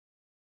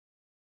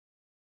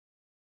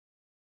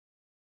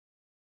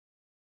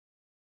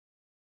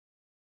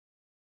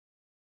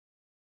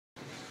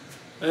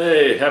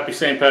Hey, happy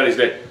St. Patty's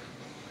Day.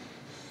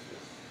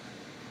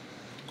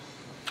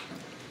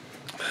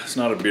 It's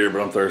not a beer,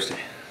 but I'm thirsty.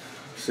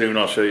 Soon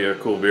I'll show you a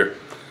cool beer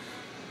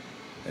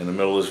in the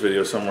middle of this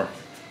video somewhere.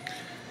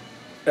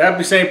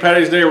 Happy St.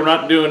 Patty's Day. We're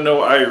not doing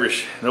no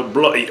Irish, no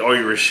bloody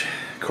Irish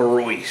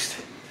Christ.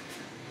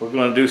 We're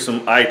going to do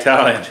some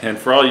Italian. And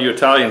for all you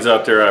Italians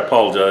out there, I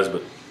apologize,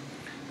 but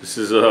this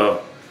is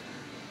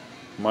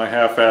my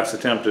half-assed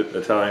attempt at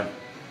Italian.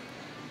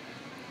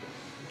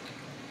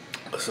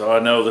 So I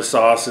know the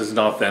sauce isn't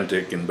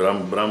authentic, but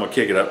I'm gonna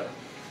kick it up,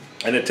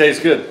 and it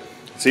tastes good.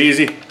 It's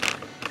easy,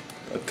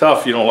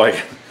 tough. You don't like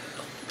it.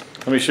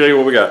 Let me show you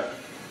what we got.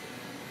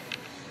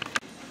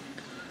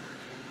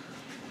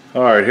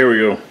 All right, here we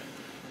go.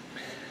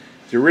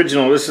 The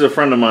original. This is a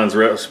friend of mine's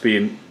recipe,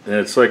 and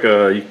it's like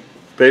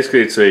basically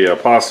it's a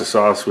pasta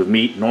sauce with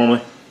meat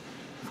normally,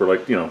 for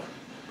like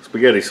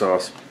spaghetti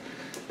sauce.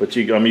 But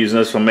I'm using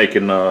this. I'm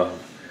making,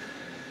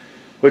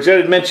 which I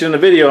didn't mention in the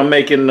video. I'm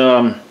making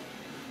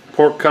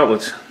pork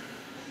cutlets.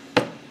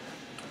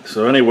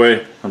 So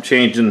anyway, I'm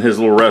changing his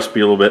little recipe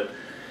a little bit.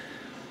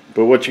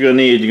 But what you're gonna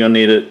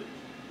need it.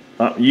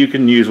 You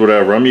can use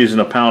whatever. I'm using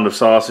a pound of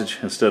sausage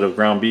instead of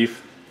ground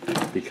beef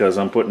because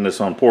I'm putting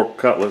this on pork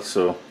cutlets.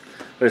 So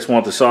I just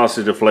want the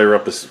sausage to flavor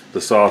up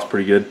the sauce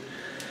pretty good.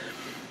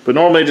 But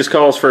normally it just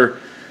calls for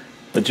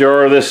a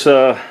jar of this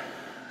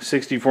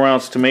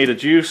 64-ounce tomato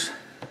juice,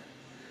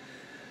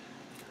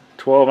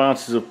 12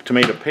 ounces of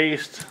tomato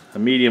paste, a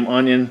medium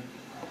onion,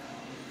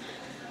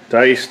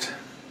 diced,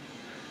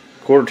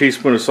 quarter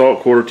teaspoon of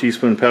salt, quarter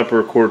teaspoon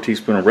pepper, quarter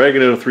teaspoon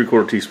oregano,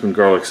 3/4 teaspoon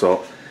garlic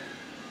salt.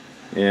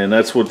 And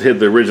that's what did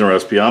the original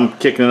recipe. I'm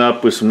kicking it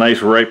up with some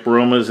nice ripe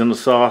aromas in the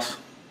sauce,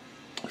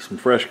 some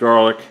fresh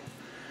garlic,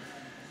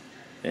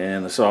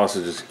 and the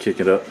sausage is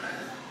kicking it up.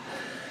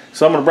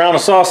 So I'm going to brown the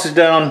sausage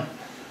down,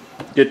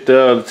 get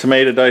the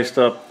tomato diced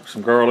up,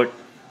 some garlic,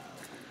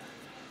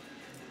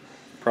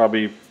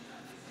 probably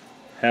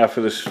half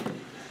of this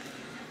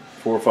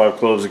 4 or 5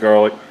 cloves of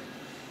garlic.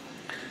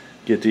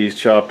 Get these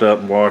chopped up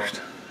and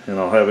washed, and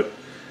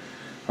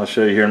I'll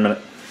show you here in a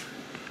minute.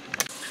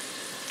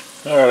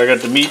 Alright, I got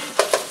the meat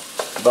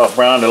about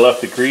browned. I left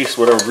the grease,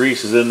 whatever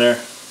grease is in there.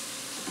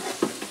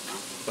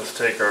 Let's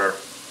take our,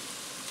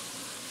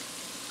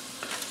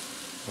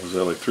 what was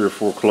that, like 3 or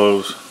 4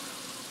 cloves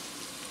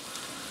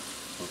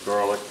of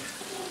garlic.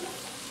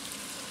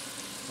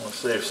 I want to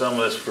save some of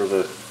this for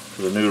the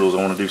noodles. I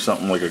want to do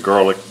something like a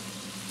garlic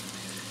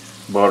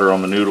butter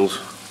on the noodles,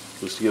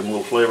 just to give them a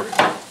little flavor.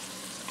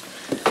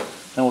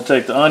 Then we'll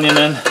take the onion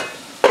in.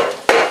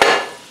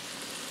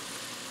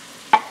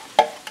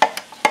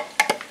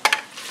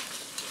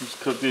 Just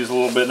cook these a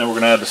little bit, and then we're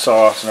going to add the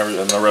sauce and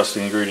everything, and the rest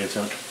of the ingredients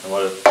in it. And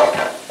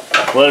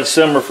let it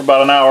simmer for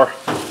about an hour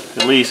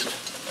at least.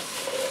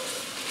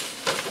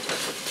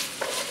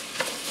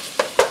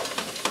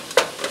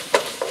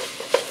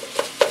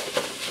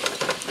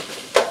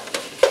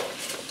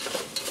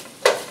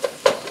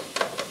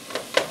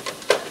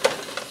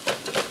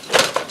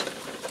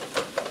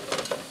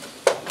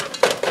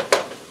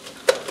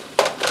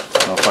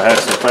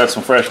 If I had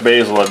some fresh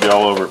basil, I'd be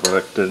all over it, but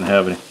I didn't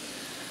have any.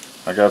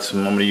 I got some.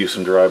 I'm going to use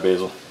some dry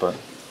basil, but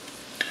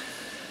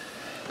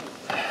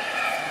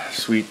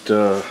sweet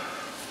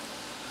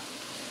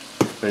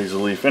basil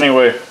leaf.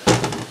 Anyway,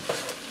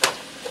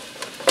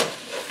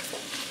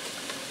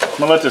 I'm going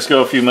to let this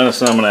go a few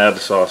minutes, and I'm going to add the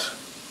sauce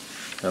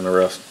and the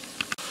rest.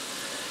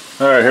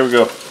 All right, here we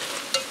go.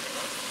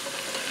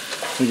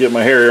 Let me get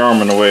my hairy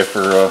arm in the way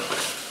for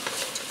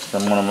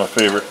one of my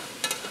favorite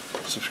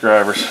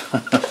subscribers.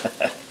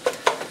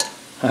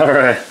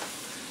 Alright,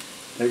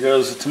 there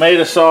goes the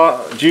tomato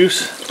sauce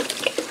juice.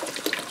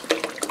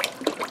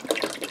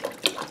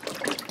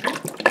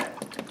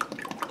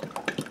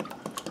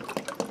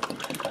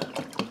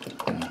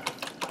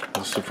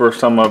 This is the first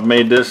time I've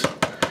made this,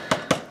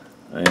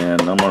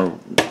 and I'm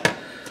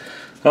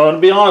gonna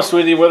be honest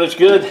with you, whether it's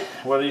good,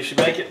 whether you should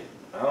make it.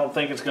 I don't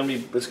think it's gonna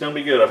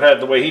be good. I've had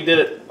the way he did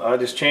it. I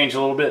just changed a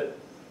little bit,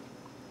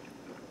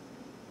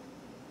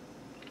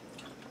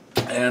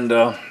 and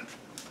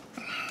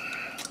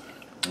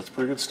that's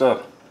pretty good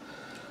stuff.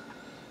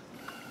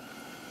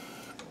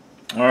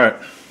 Alright,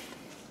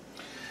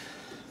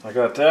 I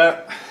got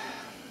that.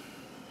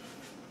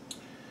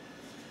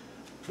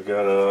 We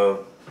got a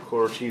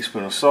quarter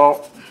teaspoon of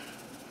salt,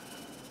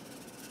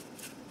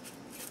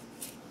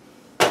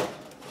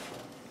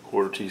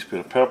 quarter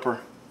teaspoon of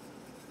pepper,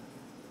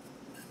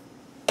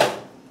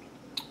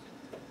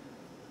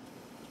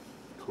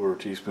 quarter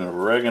teaspoon of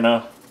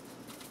oregano,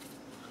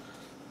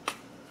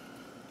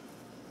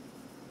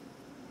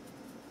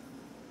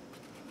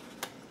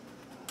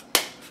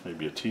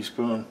 maybe a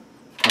teaspoon.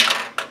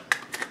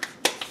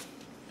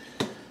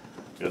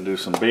 Gonna do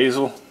some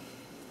basil,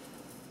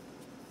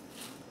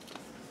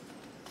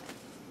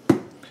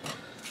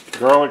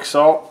 garlic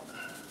salt,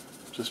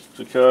 just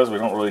because we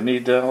don't really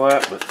need that a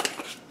lot, but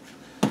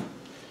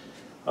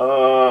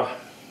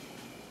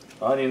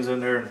onions in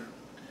there.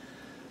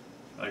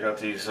 I got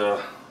these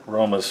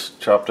aromas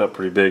chopped up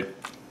pretty big.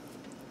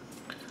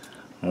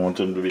 I want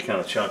them to be kind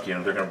of chunky,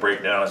 and they're going to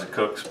break down as it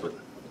cooks, but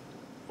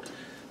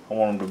I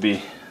want them to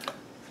be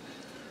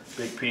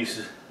big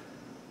pieces.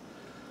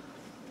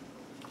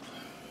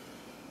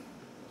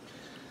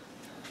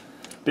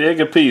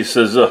 Bigger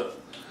pieces. A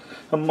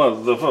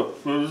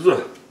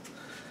motherfucker.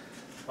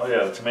 Oh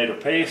yeah, the tomato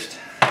paste.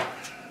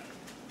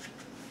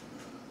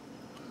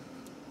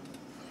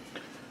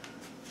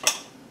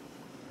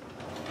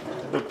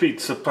 The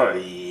pizza pie.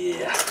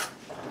 Yeah.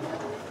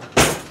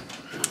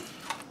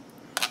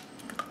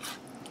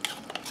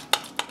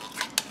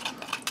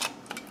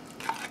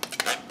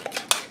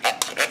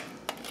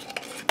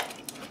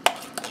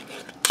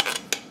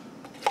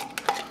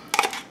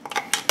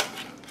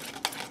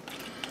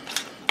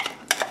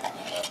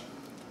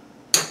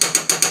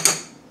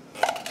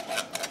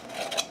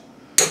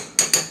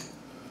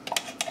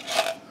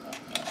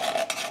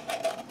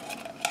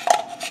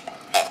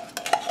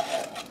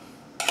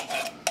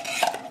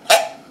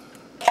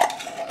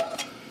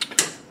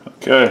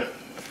 Okay,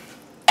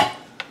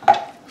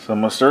 so I'm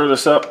gonna stir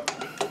this up,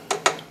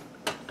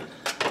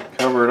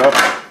 cover it up.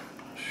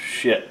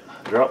 Shit,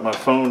 dropped my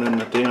phone in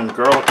the damn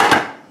garlic.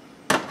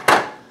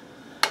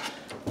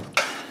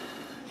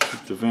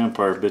 Keep the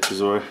vampire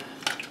bitches away.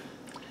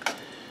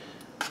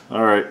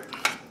 Alright,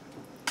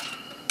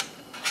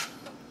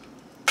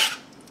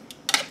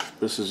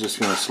 this is just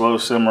gonna slow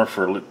simmer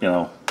for, you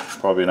know,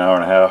 probably an hour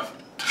and a half.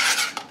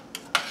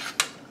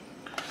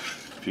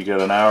 If you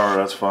got an hour,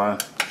 that's fine.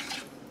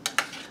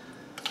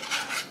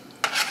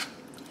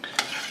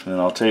 And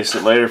I'll taste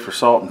it later for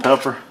salt and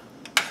pepper.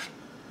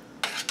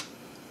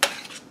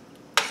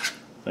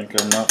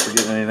 Think I'm not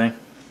forgetting anything.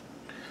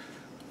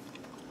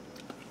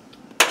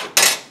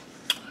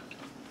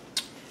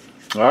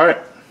 Alright,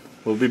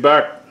 we'll be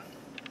back.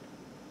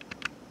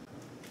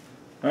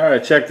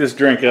 Alright, check this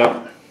drink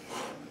out.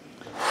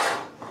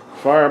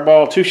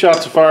 Fireball, 2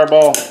 shots of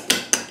Fireball,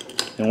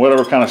 and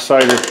whatever kind of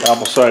cider,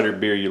 apple cider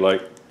beer you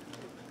like.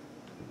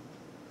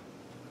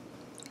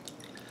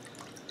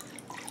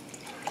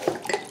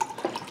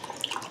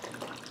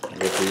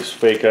 These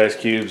fake ice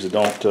cubes that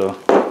don't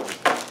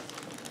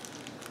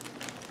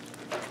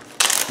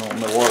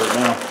melt water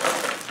now.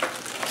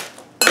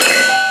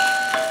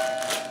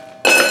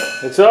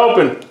 It's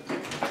open.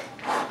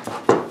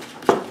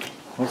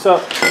 What's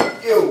up?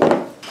 Yo.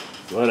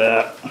 What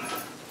up?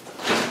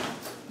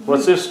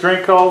 What's this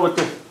drink called with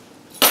the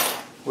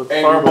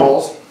Angry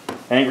Fireballs? Balls.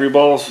 Angry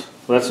Balls.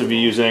 Well, that's if you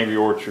use Angry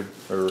Orchard,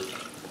 or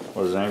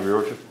what is it, Angry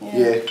Orchard?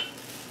 Yeah.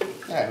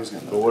 Yeah, who's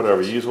gonna know? Or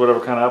whatever. Use whatever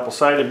kind of apple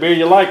cider beer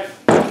you like.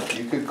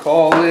 You could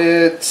call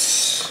it.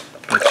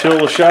 Chill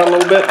the shot a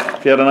little bit.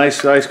 If you had a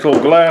nice ice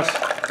cold glass.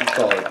 What do you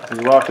call it? You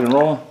rocking and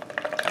rolling.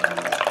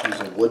 Use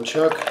a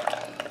woodchuck.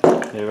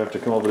 Yeah, we have to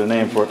come up with a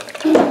name for it.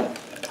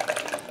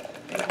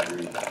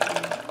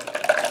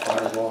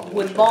 Fireball.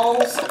 Wood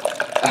balls.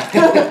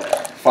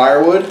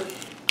 Firewood.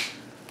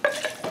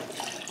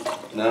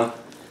 No,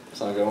 it's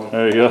not going.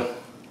 There you go.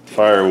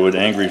 Firewood,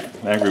 angry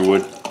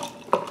wood.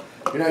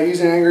 You're not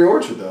using Angry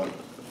Orchard though.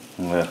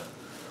 Yeah.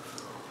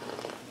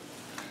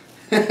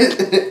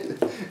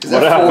 Is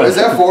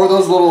that for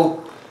those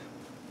little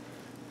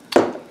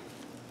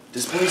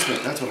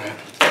displacement? That's what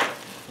happened.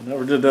 I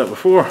never did that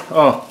before.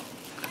 Oh,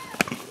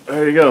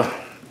 there you go.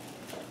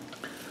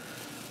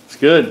 It's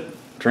good.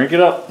 Drink it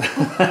up.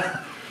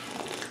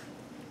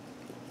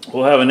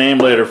 We'll have a name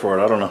later for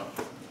it. I don't know.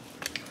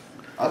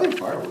 I think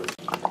firewood.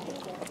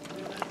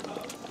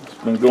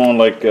 It's been going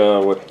like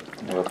what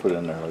I put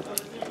in there, like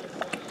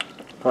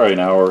probably an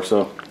hour or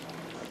so.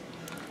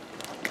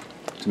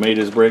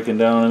 Tomatoes breaking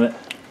down in it.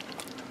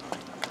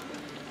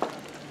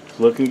 It's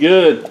looking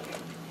good.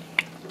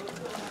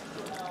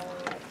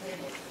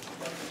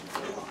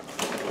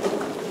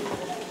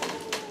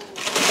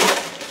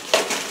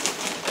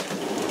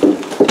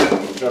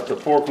 Got the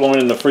pork loin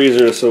in the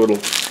freezer so it'll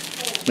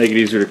make it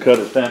easier to cut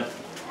it thin.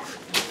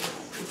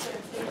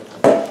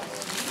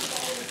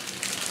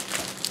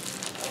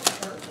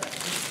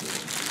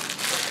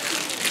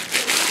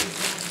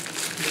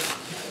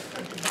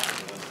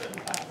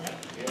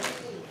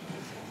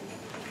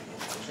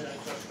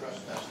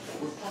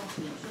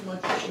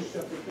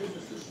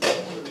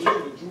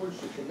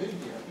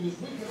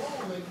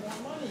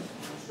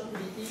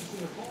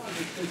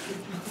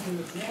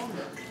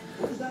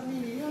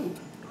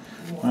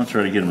 I'll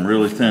try to get them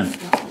really thin.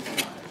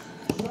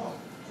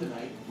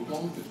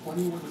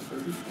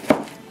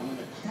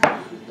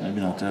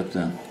 Maybe not that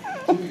thin.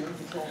 Put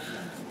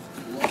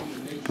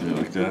it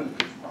like that.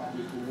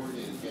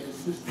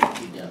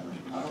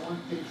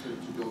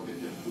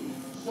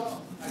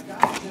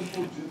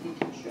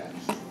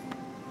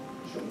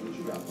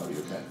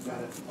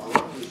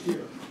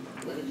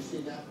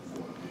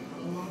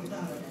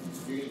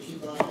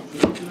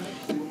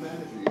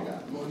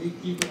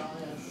 Keep an eye on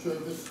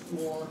service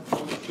floor.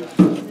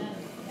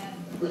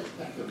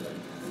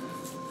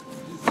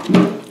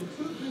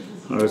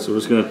 Alright, so we're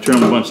just going to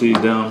trim a bunch of these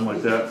down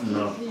like that, and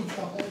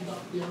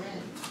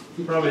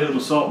probably hit them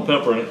with salt and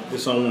pepper in it,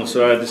 just on one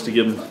side, just to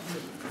give them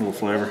a little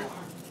flavor.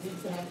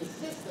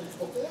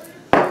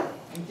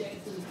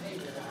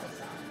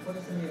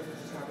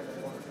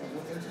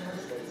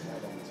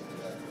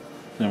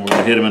 Then we're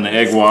gonna hit them in the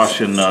egg wash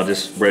and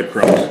just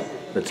breadcrumbs.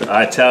 That's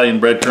Italian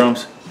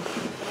breadcrumbs.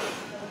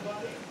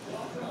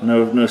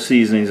 No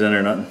seasonings in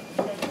there, nothing.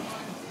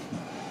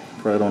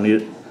 Probably don't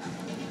need it.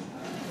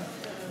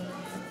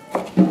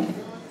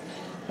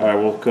 All right,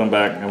 we'll come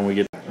back when we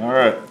get. All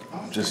right,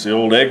 just the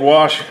old egg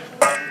wash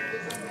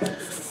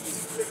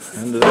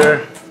into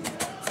there.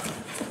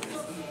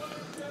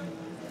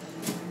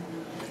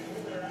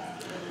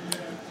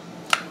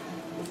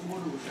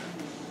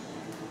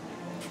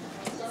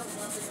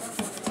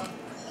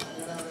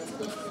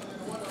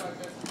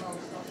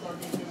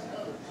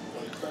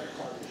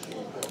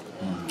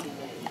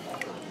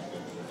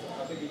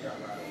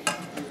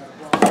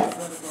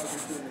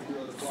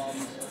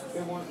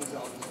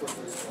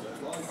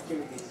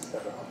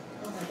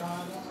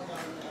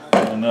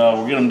 And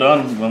we'll get them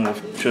done, then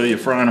we'll show you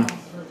frying them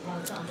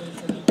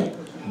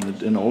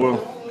in the oil.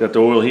 Got the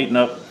oil heating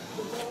up.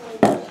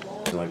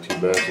 Like 2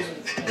 batches.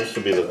 This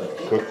should be the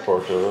cooked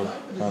part though.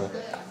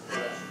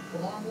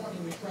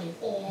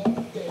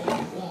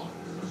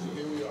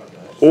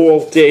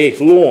 All day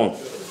long.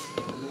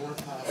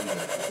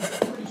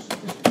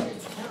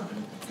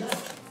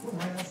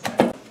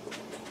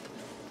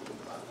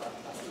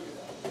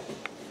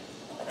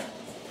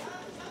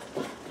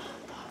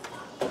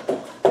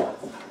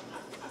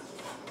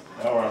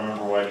 Now I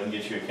remember why I didn't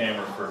get you a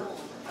camera for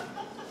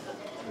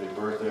your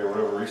birthday or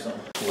whatever recently.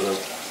 Whatever.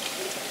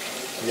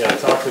 You gotta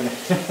talk to me.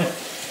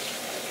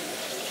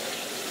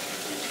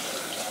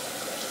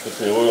 Get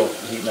the oil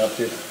heating up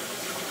here.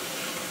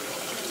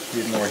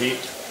 Need more heat.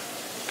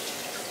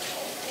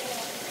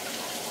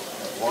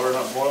 Water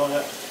not boiling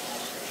yet.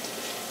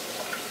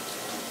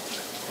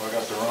 Oh, I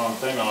got the wrong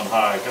thing on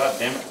high. God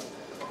damn it.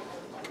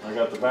 I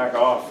got the back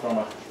off from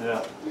a,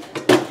 yeah.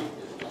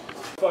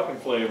 Fucking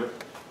flavor.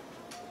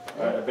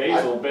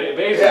 Basil, basil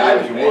Yeah,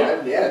 is what you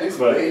want. Yeah, do some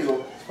But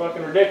basil. it's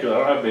fucking ridiculous. I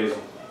don't have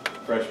basil.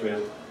 Fresh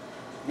basil.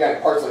 You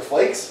got parts like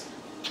flakes?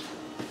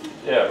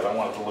 Yeah, but I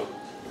want it to look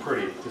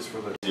pretty just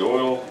for the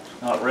oil.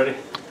 Not ready.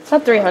 It's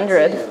not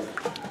 300.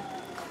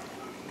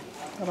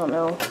 I don't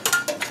know.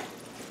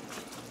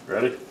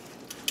 Ready?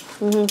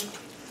 Mm-hmm.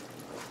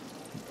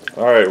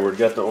 All right, we've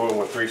got the oil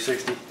with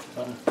 360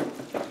 something.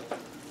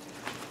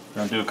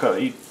 Gonna do a cut,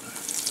 eat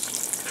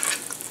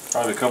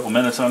probably a couple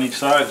minutes on each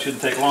side.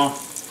 Shouldn't take long.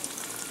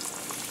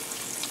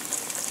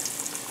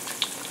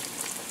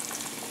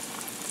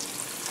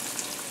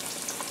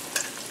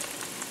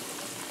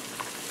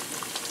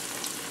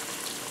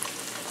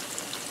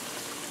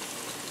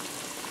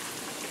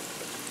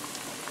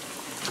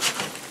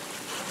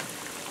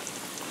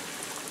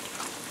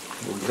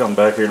 We'll come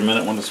back here in a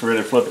minute when it's ready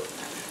to flip it.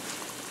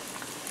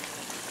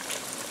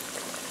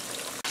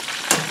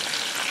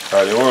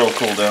 Alright, the oil will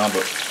cool down,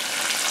 but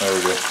there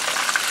we go.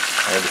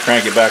 I had to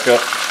crank it back up.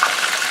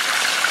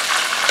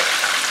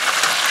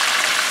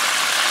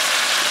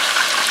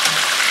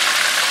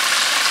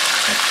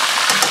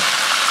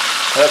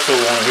 That's what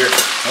we want to hear.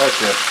 I like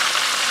that.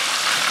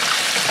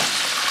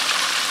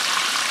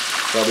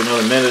 Probably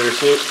another minute or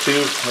so,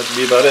 two. That'll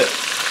be about it.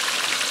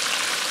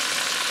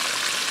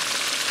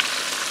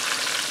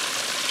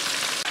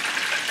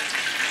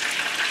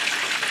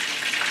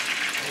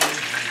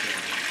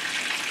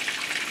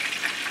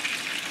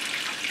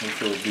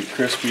 Hopefully it'll be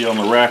crispy on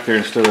the rack there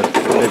instead of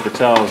paper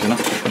towels, you know.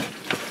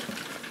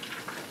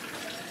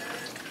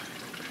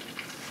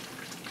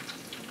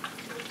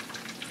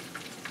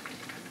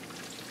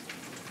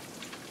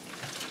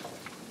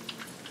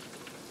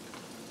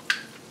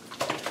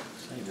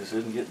 See, this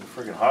isn't getting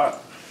friggin'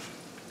 hot.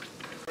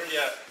 Where you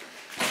at?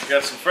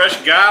 Got some fresh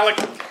garlic.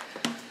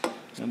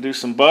 Gonna do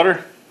some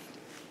butter.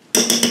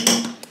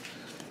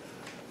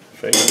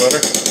 Fake butter.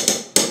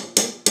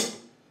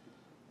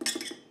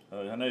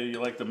 I know you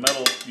like the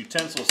metal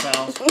utensil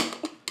sounds.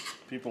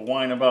 People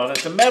whine about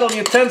it. The metal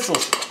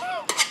utensils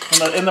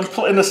in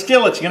the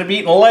skillets. You're gonna be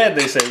eating lead,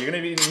 they say. You're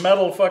gonna be eating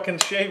metal fucking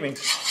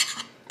shavings.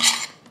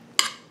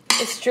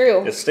 It's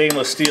true. It's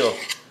stainless steel.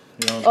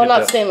 Oh,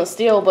 not stainless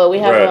steel, but we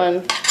have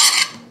one.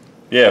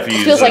 Yeah, if you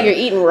use feels like you're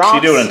eating rocks.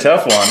 If you do it in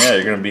Teflon, yeah,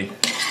 you're gonna be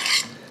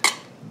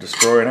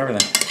destroying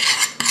everything.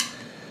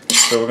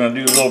 So we're gonna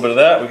do a little bit of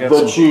that.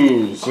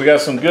 We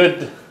got some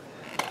good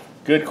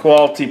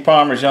quality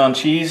Parmesan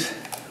cheese.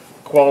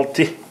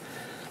 Quality.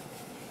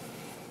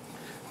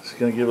 Just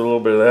gonna give it a little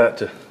bit of that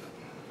to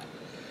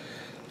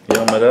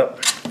yum it up.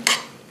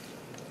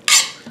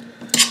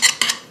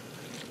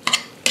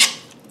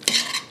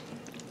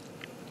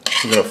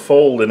 You're gonna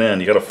fold it in.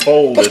 You gotta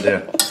fold it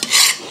in.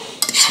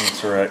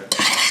 That's right.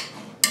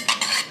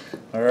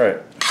 All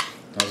right.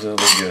 How's that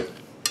look good?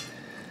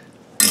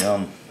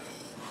 Yum.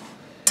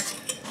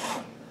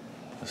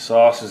 The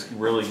sauce is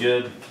really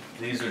good.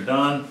 These are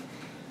done.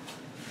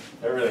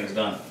 Everything's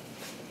done.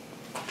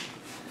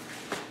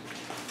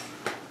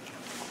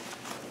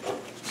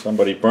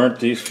 Somebody burnt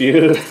these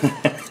few,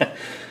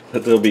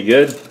 but they'll be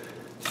good.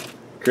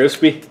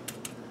 Crispy.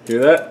 Hear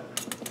that?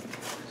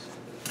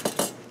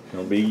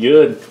 It'll be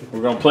good.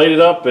 We're gonna plate it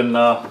up and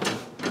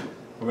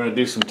We're gonna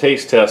do some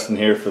taste testing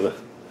here for the.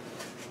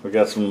 We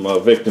got some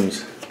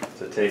victims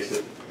to taste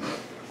it.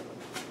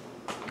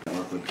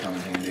 That would come in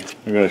handy.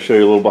 We're gonna show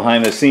you a little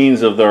behind the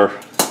scenes of our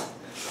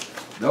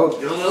That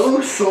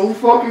looks so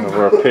fucking of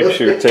our good.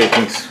 picture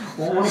taking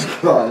Oh my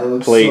god, that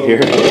looks plate so here.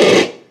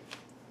 good.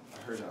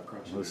 I heard how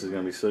crunchy. This is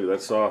gonna be so.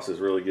 That sauce is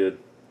really good.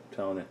 I'm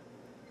telling you.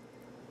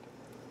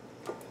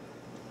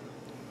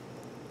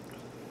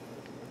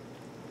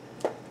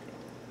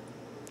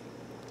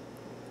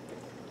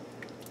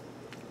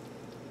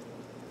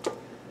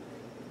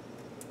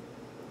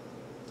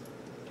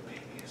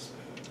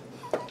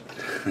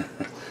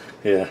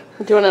 Yeah.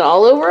 Doing it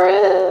all over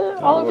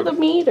it, all over the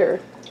meat, or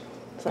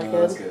is that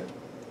That's good? good.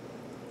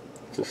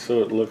 Just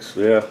so it looks.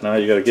 Yeah. Now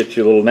you got to get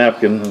you a little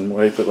napkin and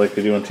wipe it like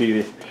they do on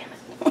TV.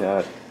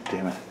 God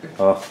damn it.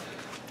 Oh.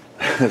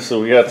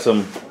 So we got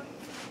some.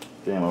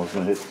 Damn, I was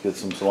gonna get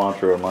some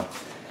cilantro in mine.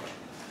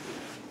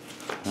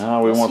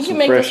 Now we So want you some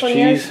make fresh this one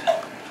yours? cheese.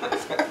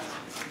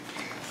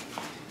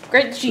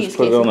 Great cheese. Just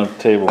put it on Casey.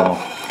 the table now.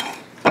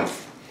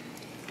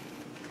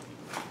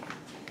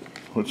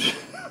 Which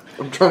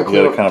I'm trying to you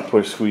clean gotta up, kind of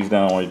push, squeeze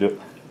down while you do it.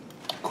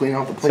 clean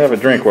out the Let's plate. have a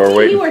drink while we're He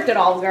waiting. worked at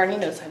Olive Garden. He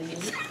knows how to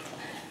use it.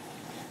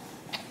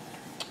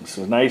 This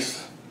is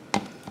nice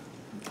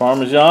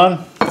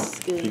parmesan. This is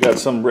good. You got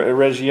some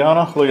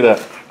Reggiano. Look at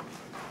that.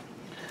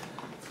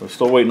 We're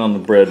still waiting on the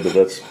bread, but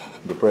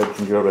the bread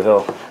can go to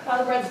hell. Oh,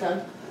 the bread's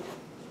done.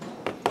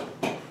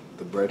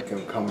 The bread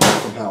can come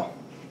back from hell.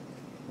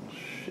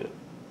 Shit.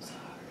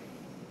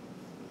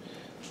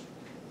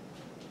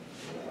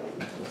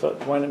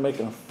 Why isn't it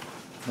making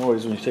a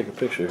noise when you take a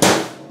picture?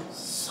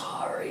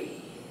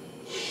 Sorry.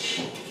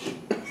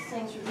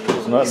 Thanks for There's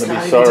being nothing to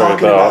not be even sorry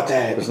talking about. about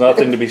that. There's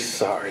nothing to be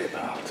sorry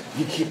about.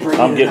 You keep bringing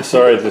I'm it getting up.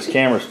 sorry that this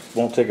camera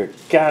won't take a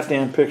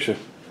goddamn picture.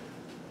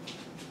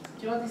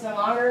 Do you want these on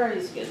longer, or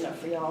is it good enough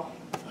for y'all?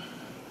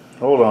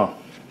 Hold on.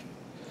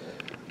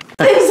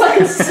 It's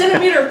like a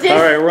centimeter thick. All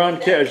right, we're on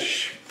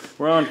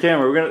we're on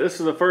camera. This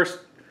is the first.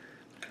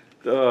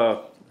 I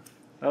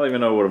don't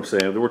even know what I'm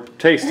saying. We're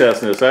taste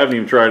testing this. I haven't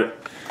even tried it.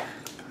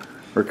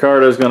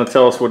 Ricardo's going to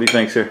tell us what he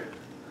thinks here.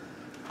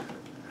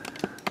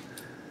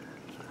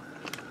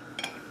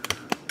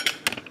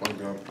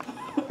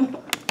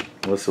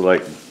 What's it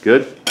like?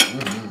 Good?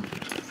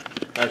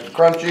 Nice and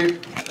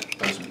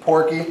crunchy, nice and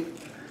porky.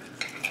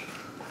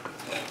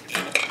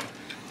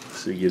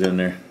 So you get in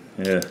there.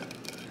 Yeah.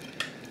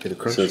 Get a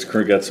crunch. So it's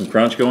got some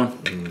crunch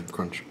going?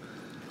 Crunch.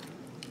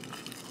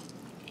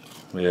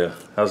 Yeah.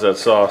 How's that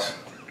sauce?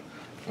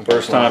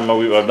 First time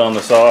I've done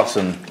the sauce,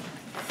 and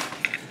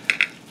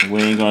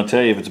we ain't going to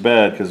tell you if it's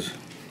bad because,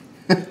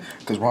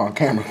 We're on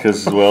camera.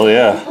 well,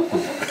 yeah.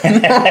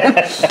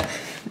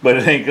 But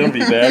it ain't going to be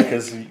bad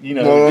because, you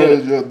know, No, we that did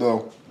is it. good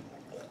though.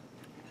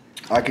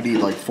 I could eat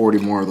like 40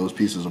 more of those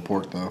pieces of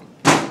pork though.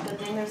 Good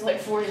thing there's like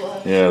 40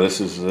 left. Yeah,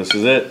 this is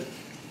it.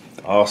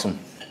 Awesome.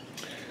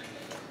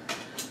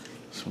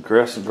 Some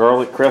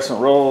garlic crescent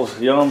rolls,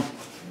 yum.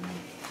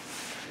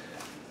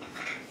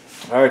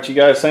 All right, you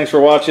guys, thanks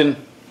for watching.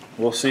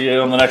 We'll see you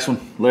on the next one.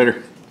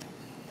 Later.